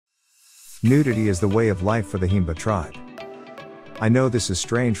Nudity is the way of life for the Himba tribe. I know this is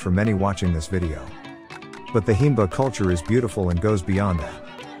strange for many watching this video. But the Himba culture is beautiful and goes beyond that.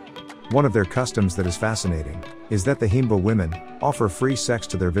 One of their customs that is fascinating is that the Himba women offer free sex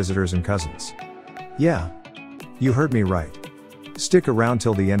to their visitors and cousins. Yeah, you heard me right. Stick around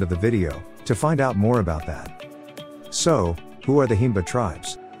till the end of the video to find out more about that. So, who are the Himba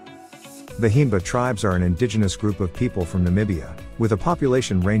tribes? The Himba tribes are an indigenous group of people from Namibia, with a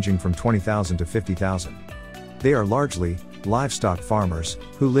population ranging from 20,000 to 50,000. They are largely livestock farmers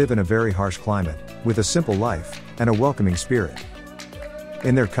who live in a very harsh climate, with a simple life and a welcoming spirit.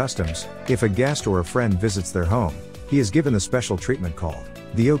 In their customs, if a guest or a friend visits their home, he is given the special treatment called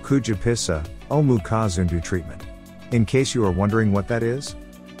the Okujapisa Omukazundu treatment. In case you are wondering what that is,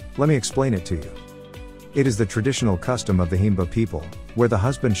 let me explain it to you. It is the traditional custom of the Himba people, where the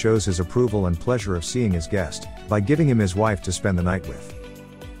husband shows his approval and pleasure of seeing his guest by giving him his wife to spend the night with.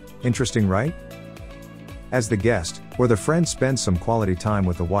 Interesting, right? As the guest or the friend spends some quality time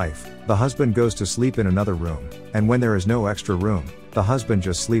with the wife, the husband goes to sleep in another room, and when there is no extra room, the husband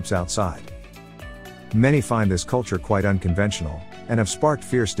just sleeps outside. Many find this culture quite unconventional and have sparked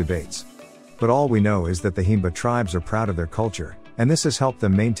fierce debates. But all we know is that the Himba tribes are proud of their culture, and this has helped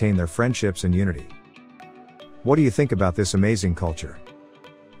them maintain their friendships and unity. What do you think about this amazing culture?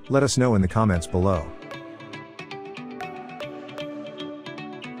 Let us know in the comments below.